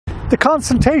The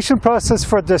consultation process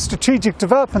for the Strategic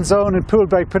Development Zone in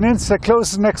Poolbeg Peninsula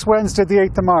closes next Wednesday, the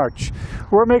 8th of March.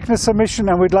 We're making a submission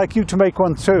and we'd like you to make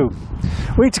one too.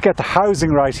 We need to get the housing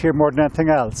right here more than anything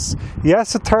else.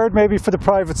 Yes, a third maybe for the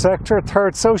private sector, a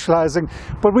third social housing,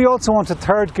 but we also want a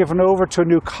third given over to a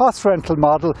new cost rental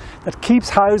model that keeps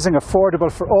housing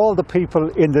affordable for all the people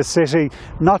in the city,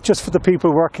 not just for the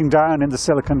people working down in the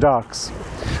Silicon Docks.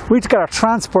 We need to get our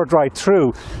transport right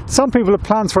through. Some people have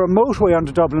plans for a motorway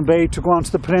onto Dublin Bay to go onto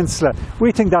the peninsula.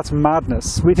 We think that's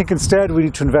madness. We think instead we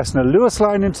need to invest in a Lewis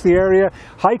line into the area,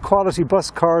 high quality bus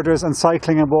corridors and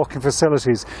cycling and walking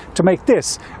facilities to make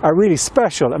this a really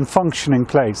special and functioning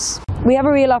place. We have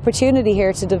a real opportunity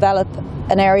here to develop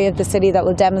an area of the city that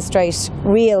will demonstrate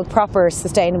real, proper,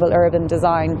 sustainable urban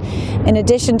design. In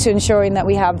addition to ensuring that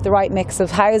we have the right mix of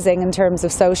housing in terms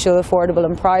of social, affordable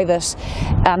and private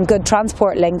and good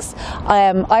transport links,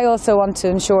 I also want to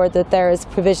ensure that there is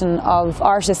provision of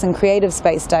artists and creative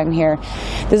space down here.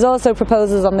 There's also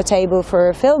proposals on the table for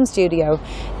a film studio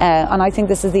and I think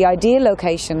this is the ideal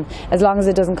location as long as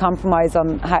it doesn't compromise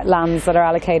on lands that are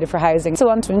allocated for housing. So I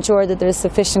want to ensure that there is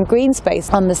sufficient green space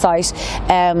on the site,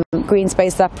 green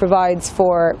space that provides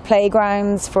for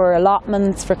playgrounds, for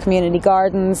allotments, for community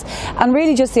gardens and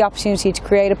really just the opportunity to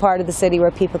create a part of the city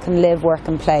where people can live, work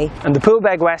and play. And the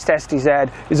Poolbeg West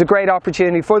SDZ is a great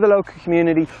opportunity for the local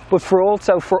community but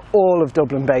also for all of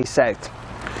Dublin Bay South.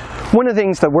 One of the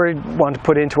things that we want to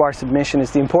put into our submission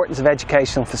is the importance of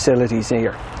educational facilities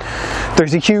here.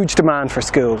 There's a huge demand for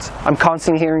schools. I'm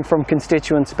constantly hearing from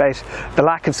constituents about the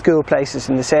lack of school places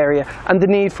in this area and the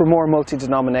need for more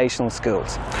multi-denominational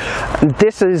schools. And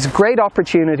this is a great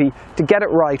opportunity to get it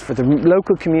right for the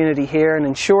local community here and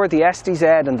ensure the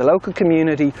SDZ and the local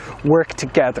community work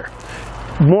together.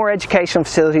 More educational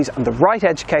facilities and the right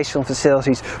educational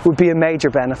facilities would be a major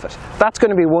benefit. That's going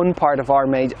to be one part of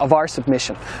our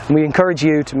submission, and we encourage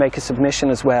you to make a submission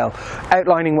as well,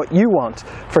 outlining what you want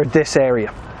for this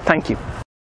area. Thank you.